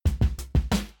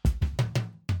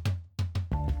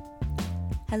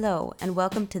Hello, and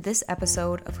welcome to this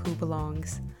episode of Who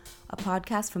Belongs, a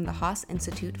podcast from the Haas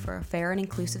Institute for a Fair and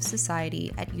Inclusive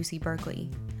Society at UC Berkeley.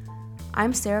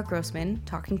 I'm Sarah Grossman,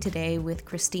 talking today with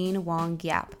Christine Wong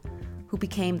Yap, who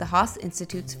became the Haas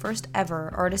Institute's first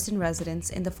ever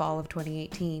artist-in-residence in the fall of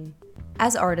 2018.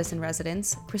 As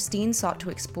artist-in-residence, Christine sought to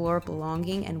explore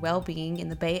belonging and well-being in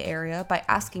the Bay Area by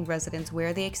asking residents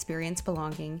where they experience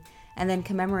belonging and then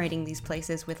commemorating these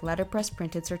places with letterpress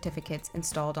printed certificates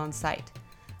installed on site,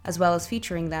 as well as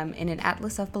featuring them in an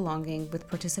atlas of belonging with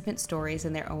participant stories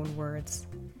in their own words.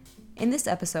 In this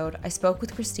episode, I spoke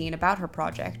with Christine about her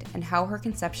project and how her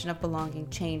conception of belonging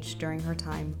changed during her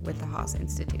time with the Haas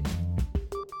Institute.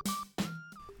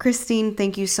 Christine,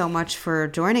 thank you so much for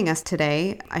joining us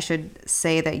today. I should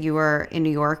say that you are in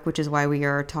New York, which is why we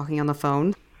are talking on the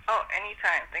phone. Oh,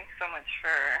 anytime. Thanks so much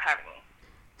for having me.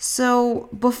 So,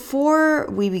 before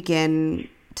we begin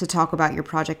to talk about your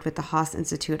project with the Haas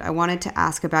Institute, I wanted to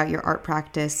ask about your art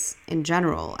practice in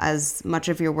general, as much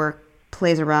of your work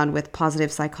plays around with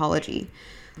positive psychology.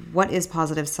 What is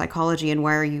positive psychology and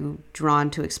why are you drawn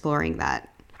to exploring that?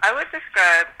 I would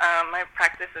describe my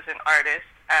practice as an artist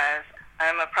as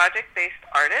I'm a project-based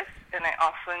artist, and I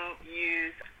often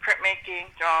use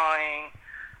printmaking, drawing,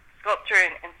 sculpture,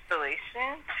 and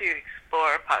installation to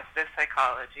explore positive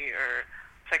psychology or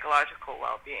psychological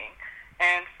well-being.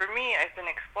 And for me, I've been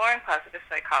exploring positive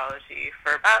psychology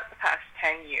for about the past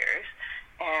 10 years,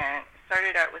 and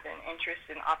started out with an interest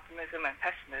in optimism and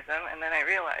pessimism, and then I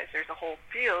realized there's a whole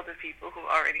field of people who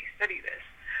already study this.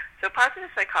 So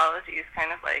positive psychology is kind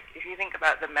of like, if you think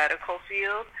about the medical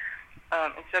field,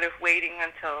 instead of waiting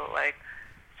until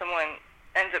someone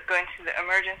ends up going to the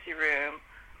emergency room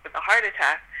with a heart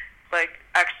attack,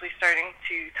 actually starting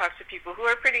to talk to people who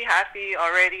are pretty happy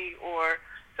already or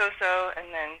so-so,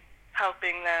 and then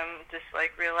helping them just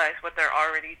realize what they're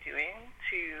already doing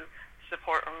to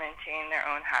support or maintain their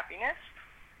own happiness.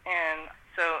 And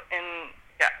so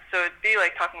it'd be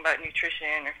like talking about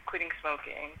nutrition or quitting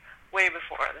smoking way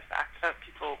before the fact of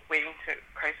people waiting to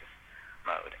crisis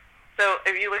mode. So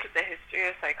if you look at the history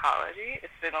of psychology,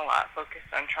 it's been a lot focused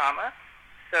on trauma.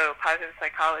 So positive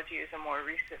psychology is a more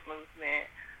recent movement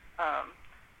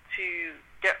to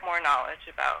get more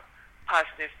knowledge about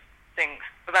positive things,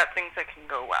 about things that can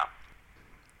go well.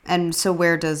 And so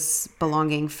where does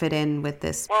belonging fit in with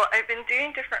this? Well, I've been doing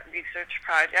different research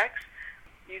projects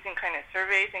using kind of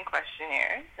surveys and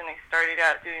questionnaires, and I started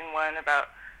out doing one about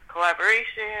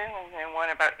collaboration and then one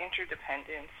about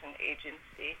interdependence and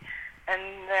agency.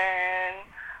 And then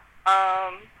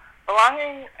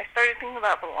belonging, I started thinking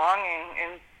about belonging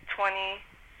in 2016,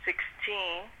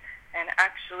 and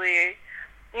actually,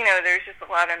 there's just a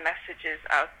lot of messages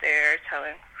out there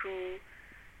telling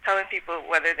people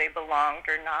whether they belonged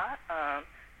or not. I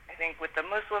think with the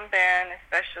Muslim ban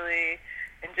especially,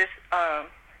 and just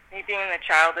me being the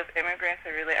child of immigrants, I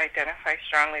really identify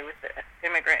strongly with the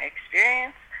immigrant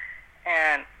experience,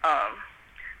 and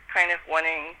kind of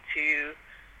wanting to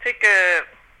take a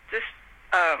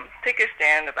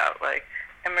stand about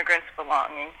immigrants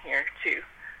belonging here too.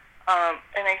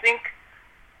 And I think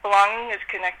belonging is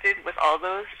connected with all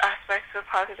those aspects of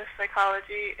positive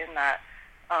psychology in that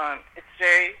it's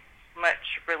very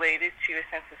much related to a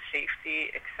sense of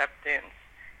safety, acceptance,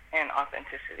 and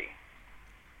authenticity.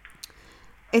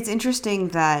 It's interesting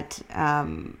that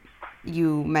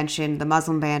you mentioned the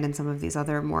Muslim ban and some of these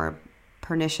other more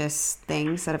pernicious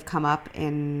things that have come up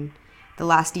in the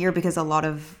last year, because a lot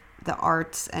of the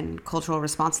arts and cultural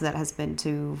response to that has been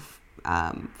to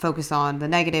focus on the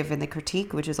negative and the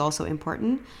critique, which is also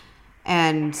important.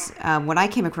 And when I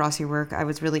came across your work, I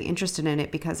was really interested in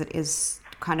it because it is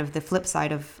kind of the flip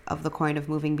side of the coin of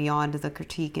moving beyond the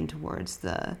critique and towards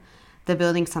the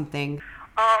building something.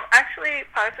 Actually,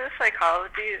 positive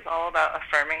psychology is all about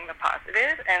affirming the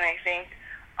positive, and I think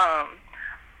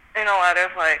in a lot of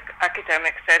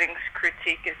academic settings,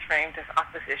 critique is framed as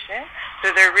opposition.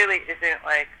 So there really isn't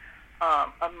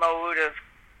a mode of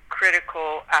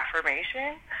critical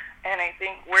affirmation, and I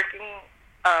think working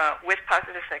with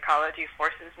positive psychology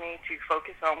forces me to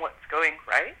focus on what's going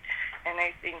right. And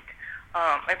I think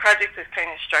my project is kind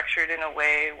of structured in a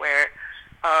way where,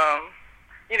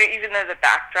 even though the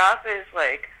backdrop is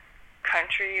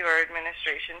country or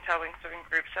administration telling certain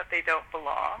groups that they don't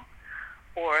belong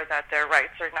or that their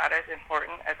rights are not as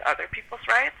important as other people's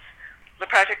rights, the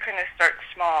project kind of starts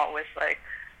small with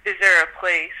is there a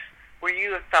place where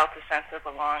you have felt a sense of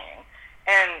belonging?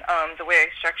 And the way I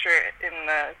structure it in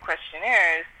the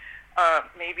questionnaires,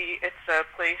 maybe it's a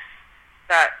place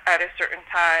that at a certain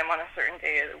time on a certain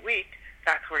day of the week,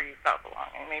 that's where you felt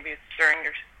belonging. Maybe it's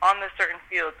on the certain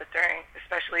field, but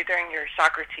especially during your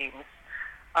soccer team's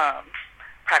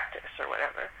practice or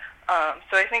whatever.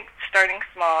 So I think starting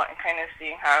small and kind of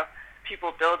seeing how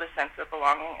people build a sense of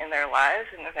belonging in their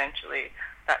lives, and eventually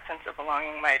that sense of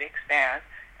belonging might expand.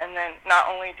 And then not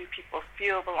only do people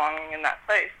feel belonging in that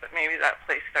place, but maybe that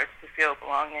place starts to feel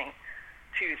belonging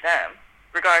to them,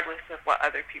 regardless of what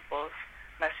other people's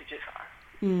messages are.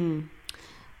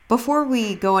 Before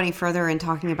we go any further in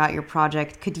talking about your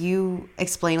project, could you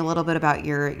explain a little bit about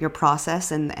your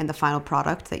process and the final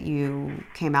product that you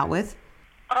came out with?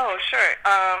 Oh, sure.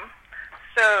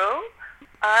 So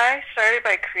I started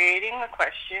by creating a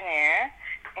questionnaire,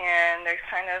 and there's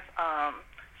kind of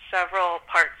several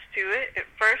parts to it. It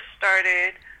first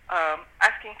started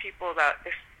asking people about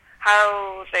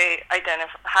how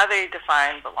they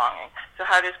define belonging. So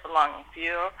how does belonging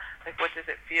feel? Like, what does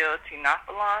it feel to not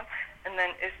belong? And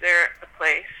then, is there a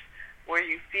place where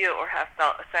you feel or have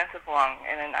felt a sense of belonging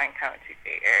in a 9-county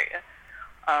Bay Area?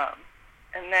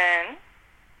 And then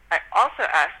I also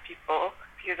asked people,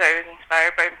 because I was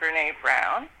inspired by Brene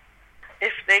Brown,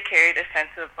 if they carried a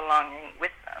sense of belonging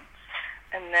with them.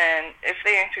 And then if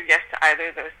they answered yes to either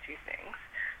of those two things,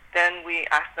 then we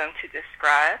asked them to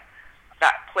describe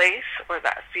that place or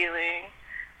that feeling,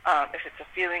 if it's a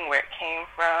feeling, where it came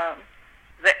from,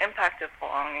 the impact of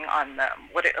belonging on them,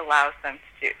 what it allows them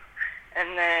to do.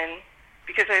 And then,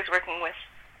 because I was working with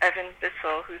Evan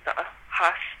Bissell, who's the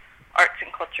Haas Arts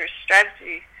and Culture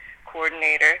Strategy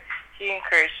Coordinator, he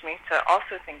encouraged me to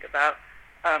also think about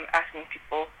asking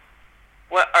people,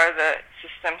 what are the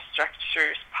system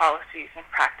structures, policies, and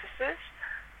practices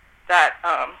that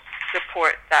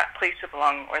support that place of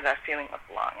belonging or that feeling of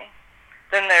belonging.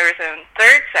 Then there is a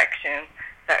third section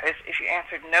that is, if you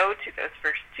answered no to those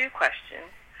first two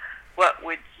questions, what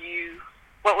would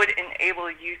enable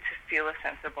you to feel a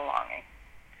sense of belonging?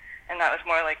 And that was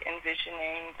more like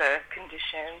envisioning the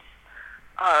conditions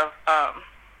of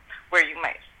where you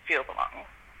might feel belonging.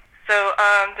 So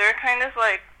there are kind of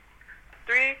like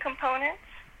 3 components.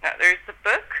 Now, there's the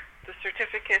book, the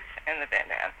certificates, and the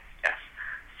bandanas. Yes.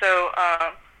 So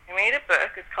I made a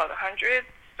book. It's called 100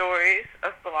 Stories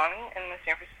of Belonging in the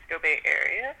San Francisco Bay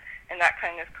Area, and that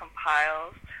kind of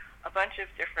compiles a bunch of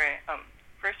different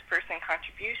first-person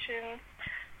contributions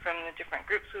from the different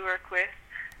groups we work with,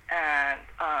 and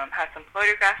has some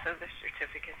photographs of the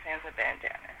certificates and the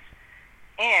bandanas.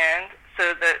 And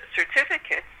so the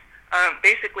certificates,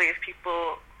 basically, if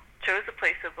people chose a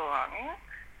place of belonging,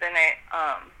 then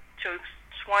I chose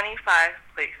 25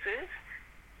 places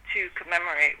to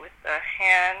commemorate with a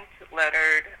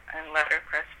hand-lettered and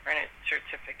letterpress printed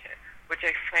certificate, which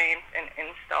I framed and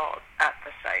installed at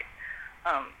the site.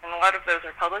 And a lot of those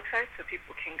are public sites, so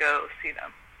people can go see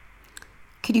them.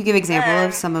 Could you give example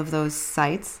of some of those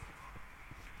sites?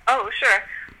 Oh, sure.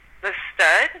 The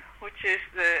Stud, which is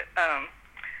the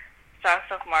South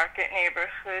of Market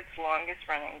neighborhood's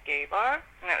longest-running gay bar,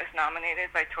 and it was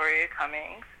nominated by Toria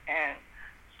Cummings and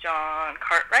John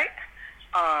Cartwright.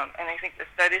 And I think the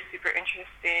Stud is super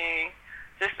interesting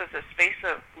just as a space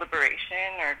of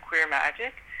liberation or queer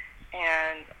magic.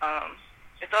 And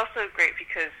it's also great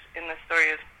because in the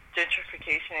story of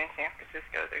gentrification in San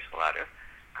Francisco, there's a lot of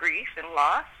grief and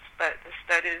loss, but the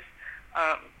Stud is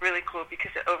really cool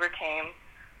because it overcame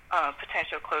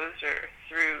potential closure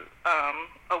through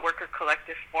a worker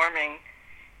collective forming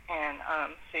and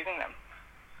saving them.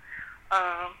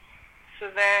 So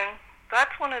then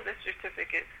that's one of the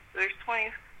certificates. There's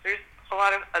a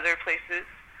lot of other places,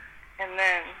 and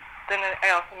then I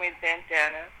also made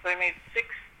bandanas. So I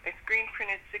screen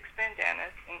printed 6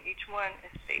 bandanas, and each one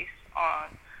is based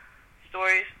on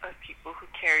stories of people who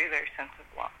carry their sense of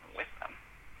belonging with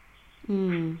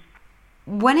them.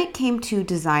 When it came to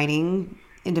designing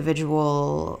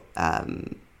individual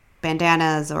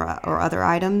bandanas or other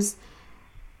items,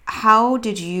 how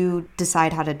did you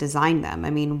decide how to design them? I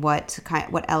mean, what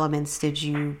elements did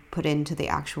you put into the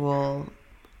actual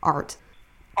art?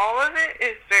 All of it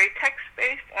is very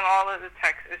text-based, and all of the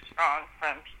text is drawn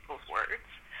from people's words.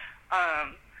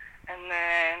 And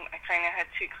then I kind of had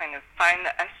to kind of find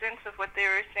the essence of what they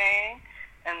were saying,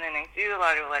 and then I do a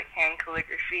lot of like hand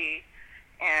calligraphy,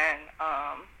 and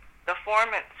the form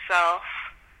itself,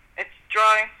 it's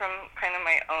drawing from kind of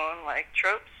my own like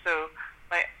tropes, so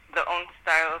the own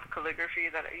style of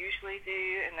calligraphy that I usually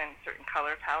do, and then certain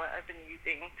color palette I've been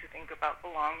using to think about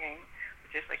belonging,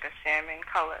 which is like a salmon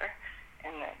color,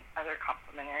 and then other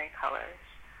complementary colors.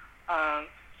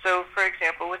 So, for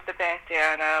example, with the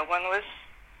bandana, one was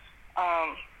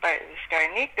by this guy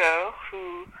Nico,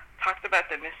 who talked about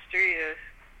the mystery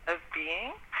of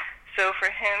being. So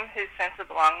for him, his sense of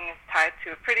belonging is tied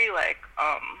to a pretty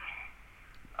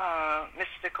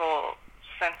mystical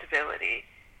sensibility.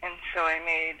 And so I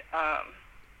made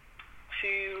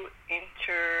two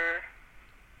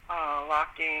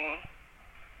interlocking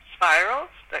spirals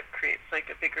that creates like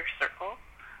a bigger circle.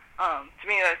 To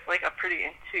me, that's like a pretty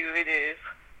intuitive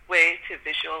way to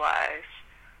visualize,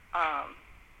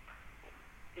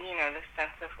 the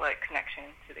sense of like connection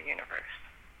to the universe.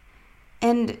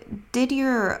 And did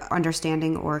your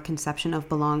understanding or conception of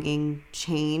belonging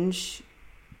change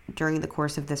during the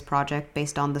course of this project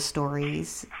based on the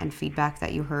stories and feedback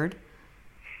that you heard?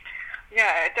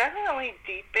 Yeah, it definitely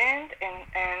deepened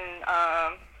and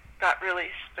got really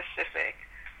specific.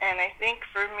 And I think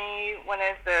for me, one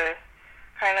of the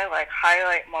kind of like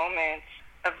highlight moments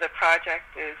of the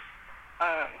project is,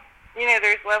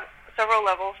 there's several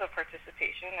levels of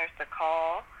participation. There's the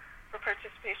call for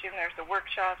participation, there's the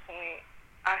workshops, and we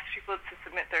ask people to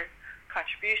submit their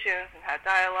contributions and have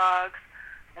dialogues.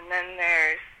 And then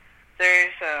there's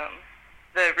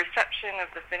the reception of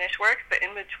the finished work, but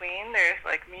in between there's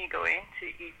like me going to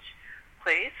each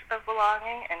place of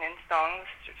belonging and installing the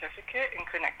certificate and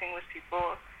connecting with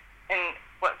people in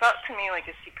what felt to me like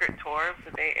a secret tour of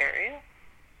the Bay Area.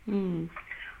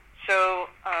 So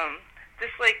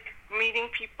just like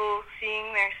meeting people,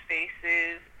 seeing their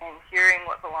spaces, and hearing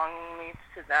what belonging means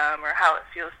to them or how it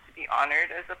feels to be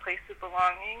honored as a place of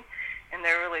belonging and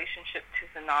their relationship to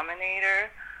the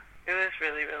nominator, it was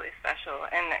really, really special.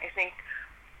 And I think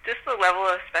just the level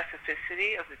of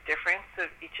specificity of the difference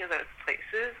of each of those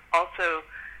places also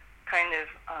kind of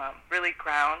really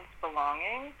grounds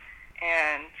belonging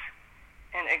and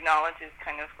acknowledges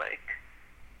kind of like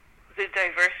the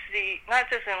diversity, not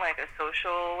just in like a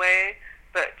social way,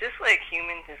 but just like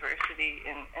human diversity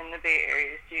in the Bay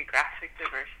Area's geographic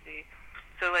diversity.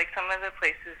 So like some of the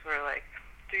places were like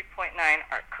 3.9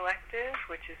 Art Collective,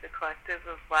 which is a collective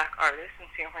of Black artists in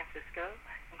San Francisco,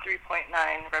 and 3.9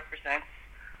 represents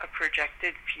a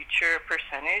projected future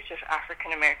percentage of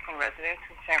African American residents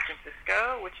in San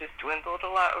Francisco, which has dwindled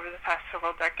a lot over the past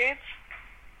several decades.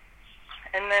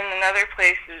 And then another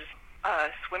place is a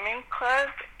swimming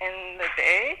club in the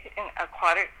Bay, in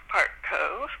Aquatic Park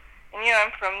Cove. And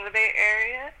I'm from the Bay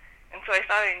Area, and so I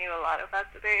thought I knew a lot about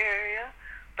the Bay Area.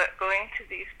 But going to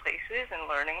these places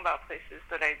and learning about places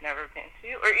that I'd never been to,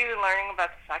 or even learning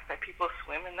about the fact that people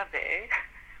swim in the Bay,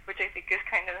 which I think is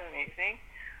kind of amazing.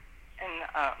 And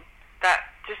that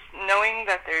just knowing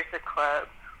that there's a club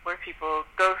where people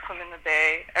go swim in the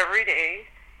Bay every day,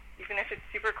 even if it's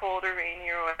super cold or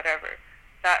rainy or whatever,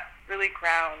 that really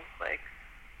grounds like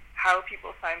how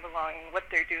people find belonging, what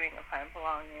they're doing to find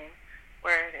belonging,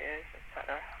 where it is,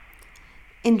 etc.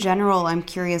 In general, I'm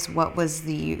curious, what was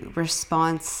the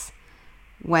response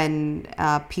when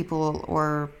people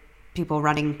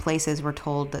running places were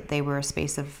told that they were a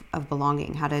space of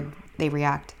belonging? How did they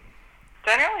react?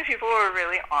 Generally, people were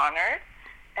really honored,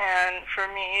 and for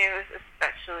me, it was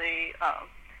especially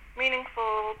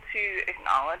meaningful to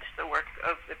acknowledge the work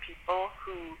of the people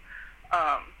who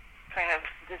kind of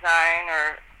design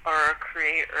or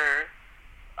create or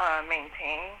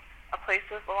maintain a place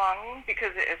of belonging,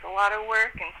 because it is a lot of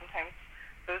work, and sometimes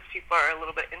those people are a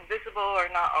little bit invisible or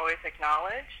not always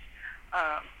acknowledged.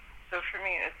 So for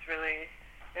me, it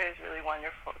is really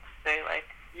wonderful to say like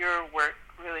your work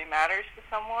really matters to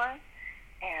someone,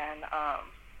 and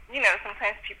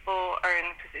sometimes people are in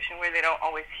a position where they don't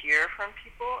always hear from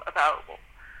people about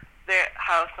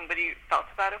how somebody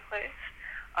felt about a place.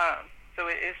 So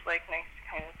it is like nice to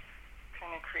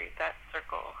kind of create that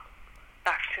circle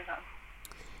back to them.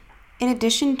 In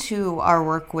addition to our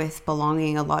work with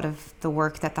belonging, a lot of the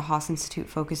work that the Haas Institute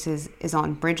focuses is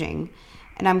on bridging.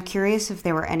 And I'm curious if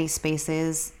there were any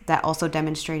spaces that also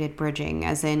demonstrated bridging,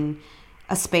 as in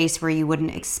a space where you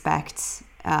wouldn't expect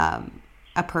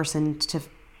a person to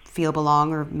feel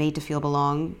belong or made to feel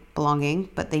belonging,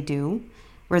 but they do.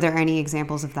 Were there any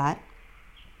examples of that?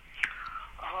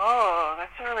 Oh,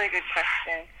 that's a really good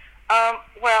question.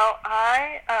 Well,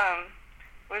 I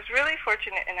was really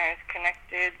fortunate, and I was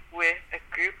connected with a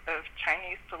group of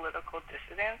Chinese political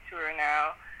dissidents who are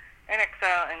now in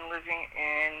exile and living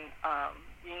in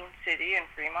Union City and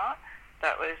Fremont.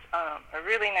 That was a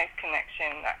really nice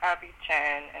connection that Abby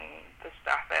Chen and the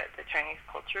staff at the Chinese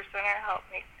Culture Center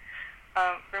helped me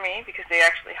for me, because they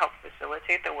actually helped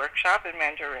facilitate the workshop in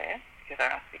Mandarin, because I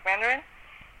don't speak Mandarin.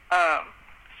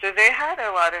 So they had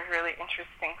a lot of really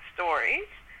interesting stories.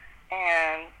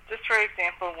 And just for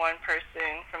example, one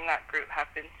person from that group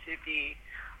happened to be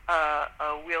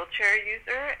a wheelchair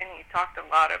user, and he talked a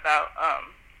lot about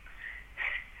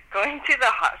going to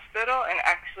the hospital and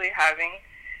actually having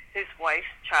his wife's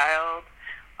child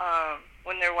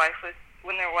when their wife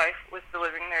was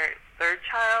delivering their third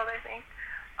child, I think.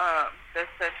 The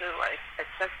sense of like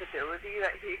accessibility accessibility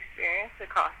that he experienced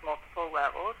across multiple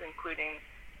levels, including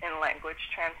in language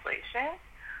translation,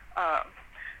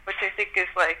 which I think is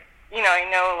like, I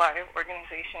know a lot of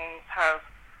organizations have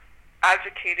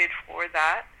advocated for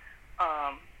that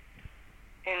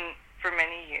for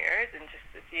many years, and just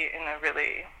to see it in a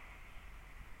really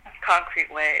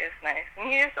concrete way is nice. And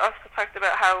he just also talked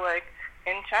about how, like,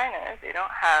 in China, they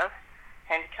don't have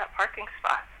handicapped parking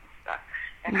spots and stuff,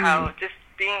 and how just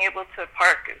being able to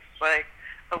park is like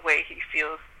a way he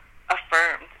feels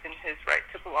affirmed in his right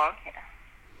to belong here.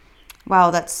 Wow,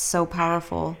 that's so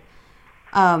powerful.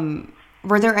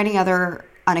 Were there any other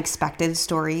unexpected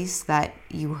stories that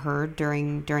you heard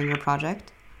during your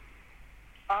project?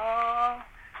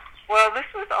 Well,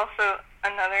 this was also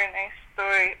another nice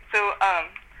story. So,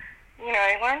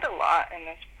 I learned a lot in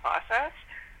this process.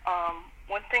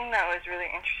 One thing that was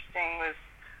really interesting was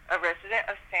a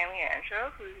resident of San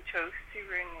Leandro who chose to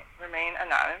remain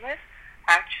anonymous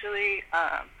actually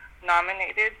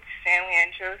nominated San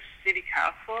Leandro's city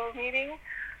council meeting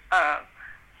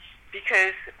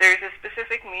because there's a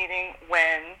specific meeting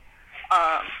when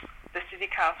the city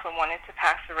council wanted to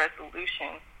pass a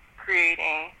resolution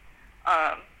creating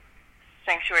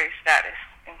sanctuary status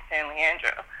in San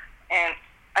Leandro. And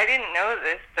I didn't know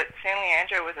this, but San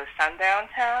Leandro was a sundown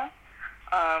town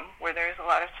where there's a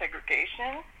lot of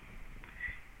segregation.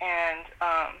 And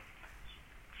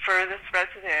for this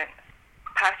resident,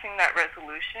 passing that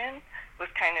resolution was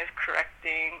kind of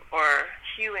correcting or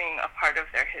healing a part of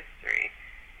their history.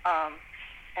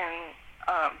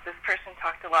 This person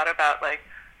talked a lot about, like,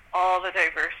 all the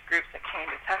diverse groups that came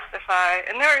to testify.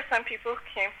 And there were some people who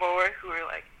came forward who were,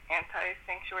 like,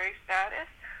 anti-sanctuary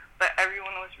status, but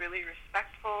everyone was really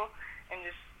respectful, and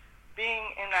just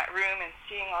being in that room and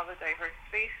seeing all the diverse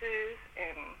faces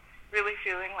and really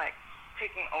feeling like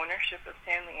taking ownership of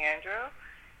San Leandro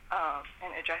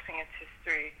and addressing its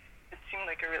history, it seemed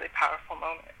like a really powerful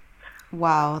moment.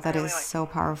 Wow, that is so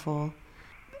powerful.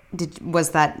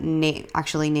 Was that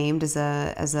actually named as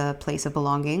a place of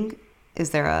belonging?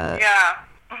 Is there a... Yeah.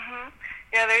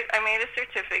 Yeah, I made a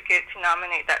certificate to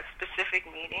nominate that specific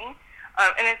meeting.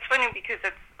 And it's funny because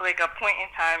it's like a point in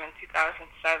time in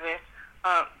 2007.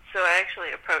 So I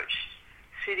actually approached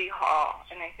City Hall,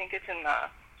 and I think it's in the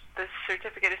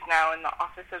certificate is now in the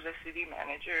office of the city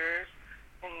manager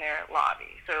in their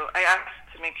lobby. So I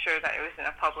asked to make sure that it was in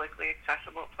a publicly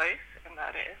accessible place, and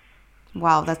that is.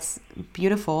 Wow, that's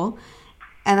beautiful.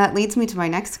 And that leads me to my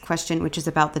next question, which is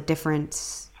about the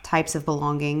different types of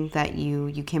belonging that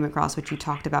you came across, which you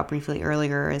talked about briefly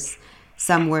earlier, is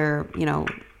some were,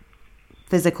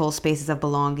 physical spaces of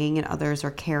belonging, and others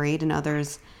are carried, and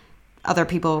other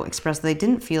people expressed they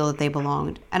didn't feel that they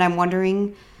belonged. And I'm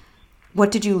wondering,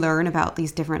 what did you learn about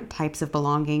these different types of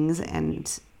belongings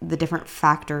and the different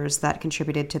factors that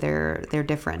contributed to their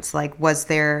difference? Like, were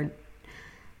there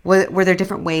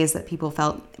different ways that people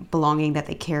felt belonging that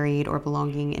they carried or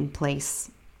belonging in place?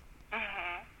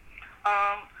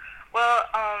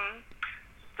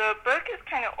 The book is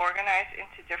kind of organized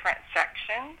into different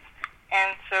sections.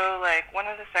 And so, like, one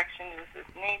of the sections is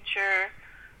nature.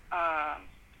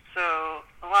 So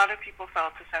a lot of people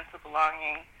felt a sense of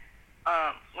belonging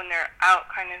when they're out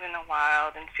kind of in the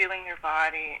wild and feeling their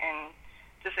body and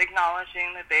just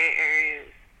acknowledging the Bay Area's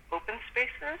open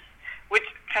spaces, which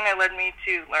kind of led me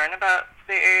to learn about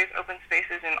Bay Area's open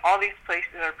spaces. And all these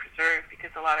places are preserved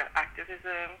because a lot of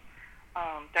activism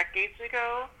decades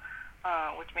ago,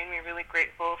 which made me really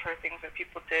grateful for things that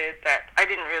people did that I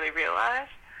didn't really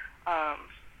realize.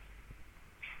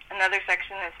 Another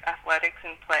section is athletics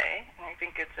and play, and I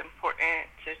think it's important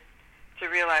to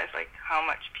realize, like, how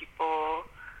much people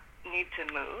need to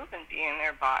move and be in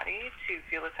their body to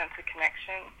feel a sense of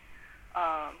connection,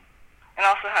 and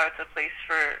also how it's a place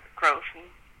for growth and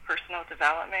personal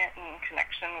development and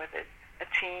connection with a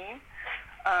team.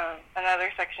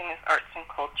 Another section is arts and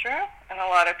culture, and a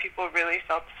lot of people really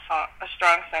felt a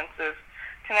strong sense of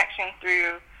connection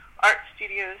through art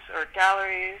studios or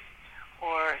galleries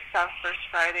or South First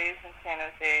Fridays in San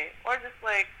Jose, or just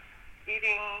like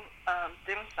eating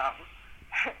dim sum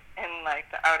in like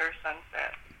the outer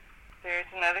sunset. There's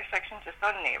another section just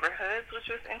on neighborhoods, which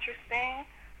was interesting.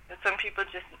 That some people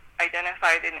just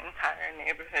identified an entire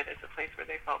neighborhood as a place where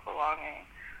they felt belonging.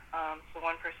 So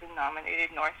one person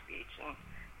nominated North Beach, and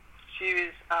she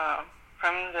was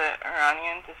from the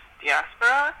Iranian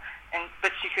diaspora,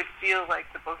 but she could feel like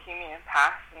the bohemian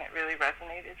past, and it really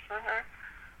resonated for her.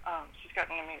 She's got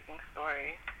an amazing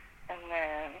story. And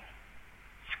then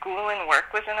school and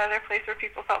work was another place where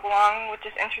people felt belonging, which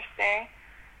is interesting.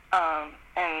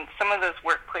 And some of those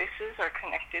workplaces are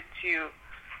connected to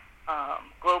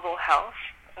global health,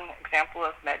 an example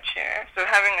of MedShare. So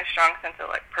having a strong sense of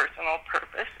like personal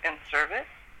purpose and service.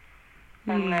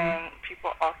 And then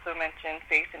people also mentioned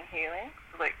faith and healing,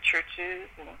 so like churches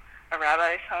and a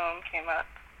rabbi's home came up.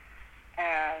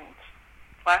 And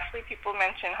lastly, people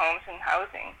mentioned homes and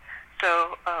housing.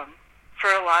 So for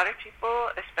a lot of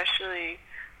people, especially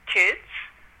kids,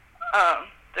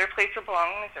 their place of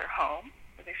belonging is their home,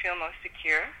 where they feel most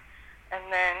secure. And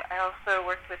then I also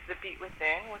worked with The Beat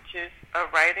Within, which is a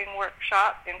writing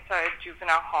workshop inside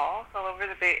juvenile halls all over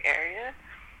the Bay Area.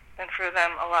 And for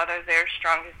them, a lot of their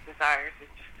strongest desires is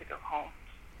just to go home.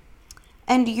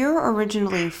 And you're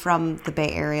originally from the Bay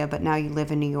Area, but now you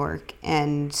live in New York,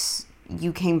 and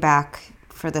you came back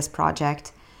for this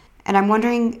project. And I'm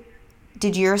wondering,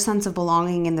 did your sense of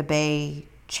belonging in the Bay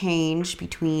change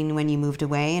between when you moved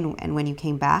away and when you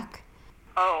came back?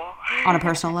 Oh. On a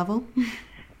personal level?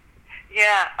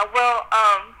 Yeah, well,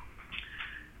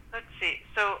 let's see.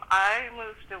 So I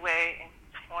moved away in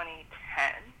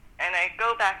 2010. And I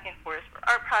go back and forth for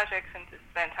art projects and to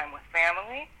spend time with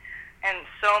family. And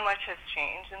so much has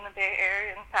changed in the Bay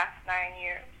Area in the past 9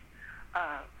 years.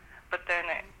 But then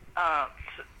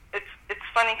it's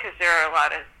funny because there are a lot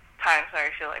of times where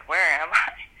I feel like, where am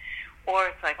I?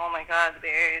 Or it's like, oh my God, the Bay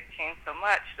Area has changed so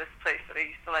much. This place that I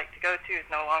used to like to go to is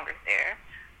no longer there.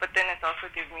 But then it's also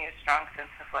given me a strong sense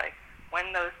of like,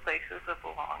 when those places of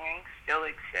belonging still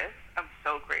exist, I'm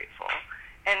so grateful.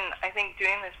 And I think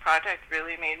doing this project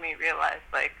really made me realize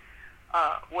like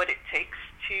what it takes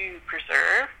to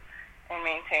preserve and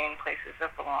maintain places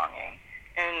of belonging,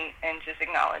 and just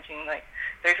acknowledging like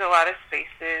there's a lot of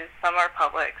spaces, some are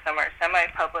public, some are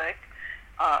semi-public,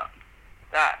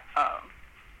 that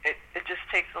it just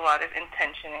takes a lot of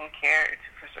intention and care to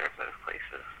preserve those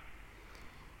places.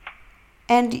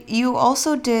 And you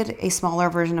also did a smaller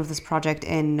version of this project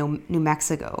in New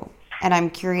Mexico. And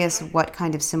I'm curious, what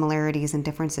kind of similarities and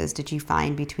differences did you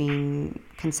find between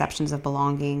conceptions of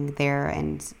belonging there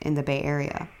and in the Bay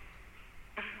Area?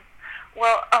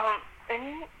 Well,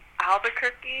 in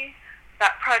Albuquerque,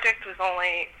 that project was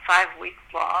only 5 weeks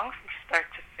long from start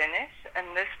to finish, and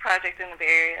this project in the Bay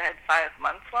Area had 5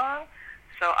 months long.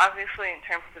 So obviously, in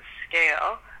terms of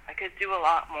scale, I could do a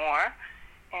lot more.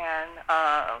 And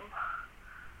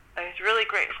I was really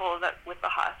grateful that with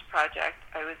the Haas project,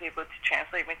 I was able to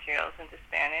translate materials into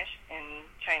Spanish and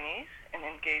Chinese and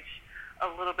engage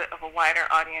a little bit of a wider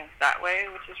audience that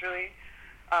way, which is really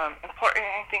important,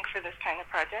 I think, for this kind of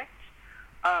project.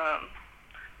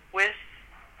 With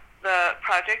the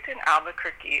project in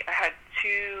Albuquerque, I had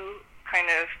 2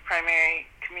 kind of primary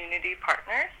community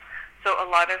partners, so a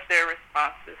lot of their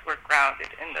responses were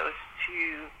grounded in those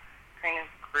 2 kind of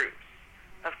groups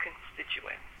of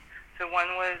constituents. So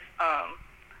one was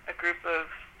a group of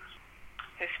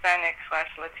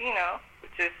Hispanic/Latino,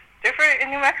 which is different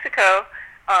in New Mexico,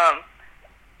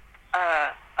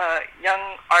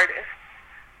 young artists,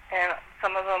 and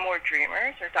some of them were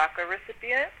dreamers or DACA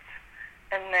recipients.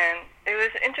 And then it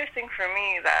was interesting for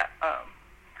me that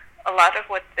a lot of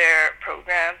what their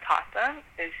program taught them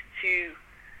is to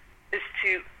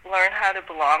learn how to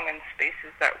belong in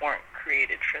spaces that weren't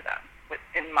created for them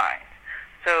in mind.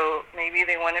 So maybe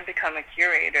they want to become a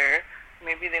curator,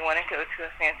 maybe they want to go to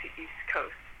a fancy East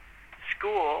Coast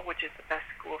school, which is the best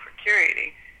school for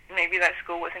curating. Maybe that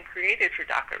school wasn't created for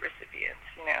DACA recipients,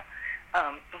 and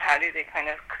how do they kind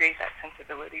of create that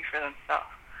sensibility for themselves,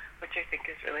 which I think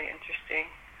is really interesting.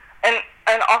 And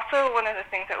also one of the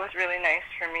things that was really nice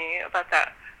for me about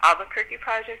that Albuquerque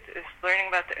project is learning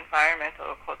about the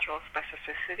environmental or cultural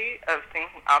specificity of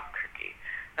things in Albuquerque.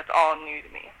 That's all new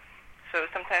to me. So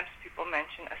sometimes people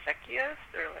mention acequias,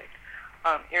 they're like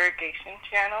irrigation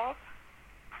channels,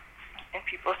 and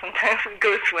people sometimes would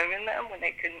go swim in them when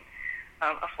they couldn't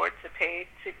afford to pay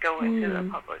to go into the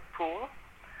public pool.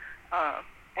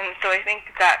 And so I think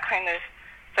that kind of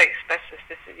site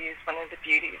specificity is one of the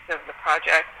beauties of the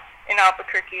project in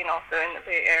Albuquerque and also in the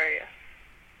Bay Area.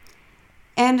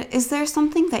 And is there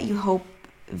something that you hope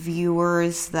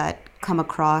viewers that come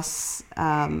across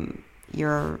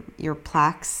your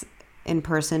plaques in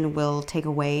person will take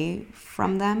away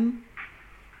from them?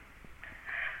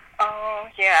 Oh,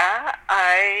 yeah.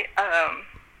 I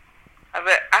have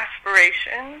an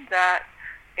aspiration that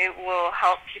it will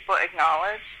help people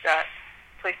acknowledge that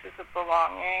places of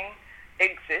belonging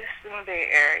exist in the Bay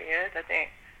Area,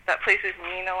 that places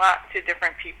mean a lot to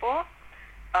different people,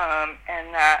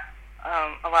 and that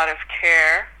a lot of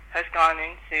care has gone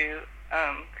into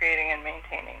creating and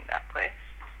maintaining that place.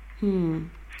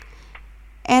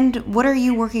 And what are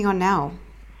you working on now?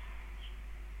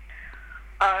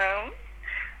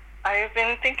 I've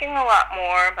been thinking a lot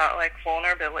more about like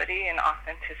vulnerability and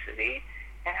authenticity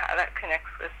and how that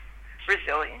connects with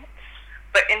resilience.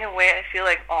 But in a way, I feel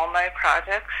like all my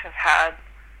projects have had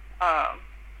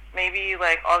maybe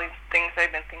like all these things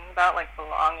I've been thinking about, like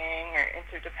belonging or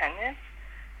interdependence.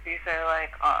 These are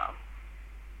like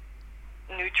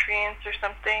nutrients or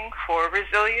something for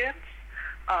resilience.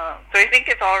 So I think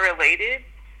it's all related,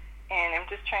 and I'm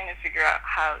just trying to figure out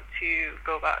how to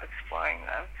go about exploring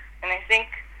them. And I think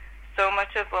so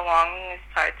much of belonging is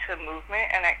tied to movement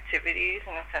and activities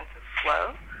and a sense of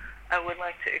flow. I would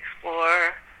like to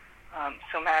explore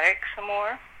somatics some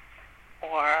more,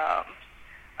 or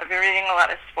I've been reading a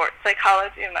lot of sports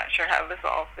psychology. I'm not sure how this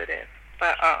all fit in,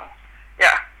 but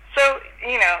yeah. So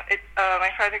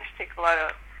my projects take a lot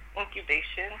of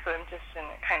incubation, so I'm just in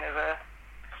kind of a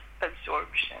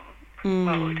absorption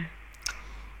mode.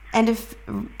 And if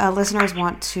listeners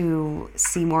want to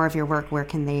see more of your work, where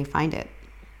can they find it?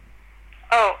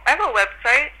 Oh, I have a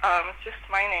website. It's just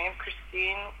my name,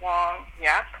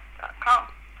 ChristineWongYap.com.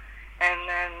 And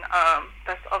then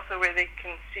that's also where they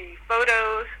can see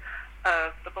photos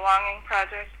of the Belonging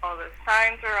Project. All the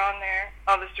signs are on there.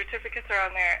 All the certificates are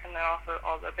on there. And then also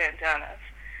all the bandanas.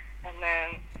 And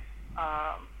then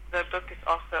the book is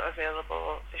also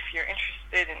available if you're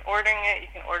interested in ordering it. You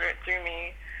can order it through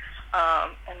me.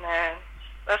 And then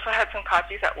I also had some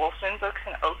copies at Wolfman Books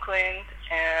in Oakland.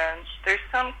 And there's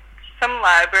some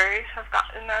libraries have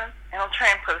gotten them. And I'll try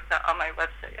and post that on my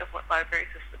website of what library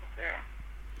systems they're in.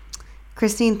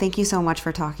 Christine, thank you so much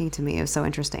for talking to me. It was so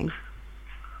interesting.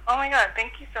 Oh my God,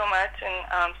 thank you so much. And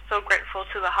I'm so grateful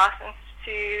to the Haas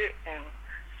Institute and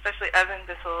especially Evan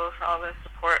Bissell for all the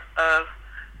support of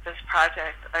this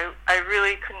project. I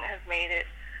really couldn't have made it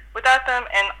without them,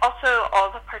 and also all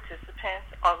the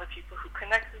participants, all the people who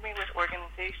connected me with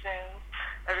organizations,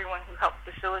 everyone who helped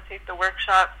facilitate the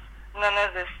workshops. None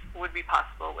of this would be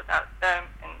possible without them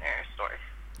and their stories.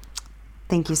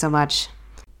 Thank you so much.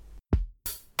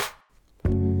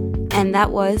 And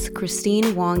that was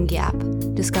Christine Wong Yap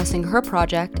discussing her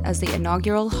project as the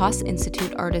inaugural Haas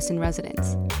Institute Artist in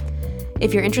Residence.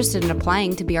 If you're interested in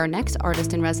applying to be our next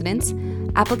Artist in Residence,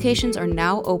 applications are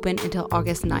now open until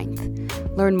August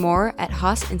 9th. Learn more at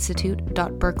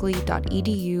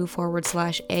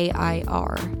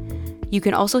haasinstitute.berkeley.edu/AIR. You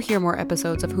can also hear more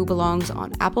episodes of Who Belongs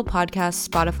on Apple Podcasts,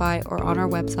 Spotify, or on our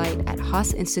website at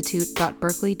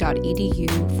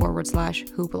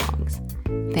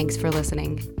haasinstitute.berkeley.edu/whobelongs. Thanks for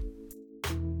listening.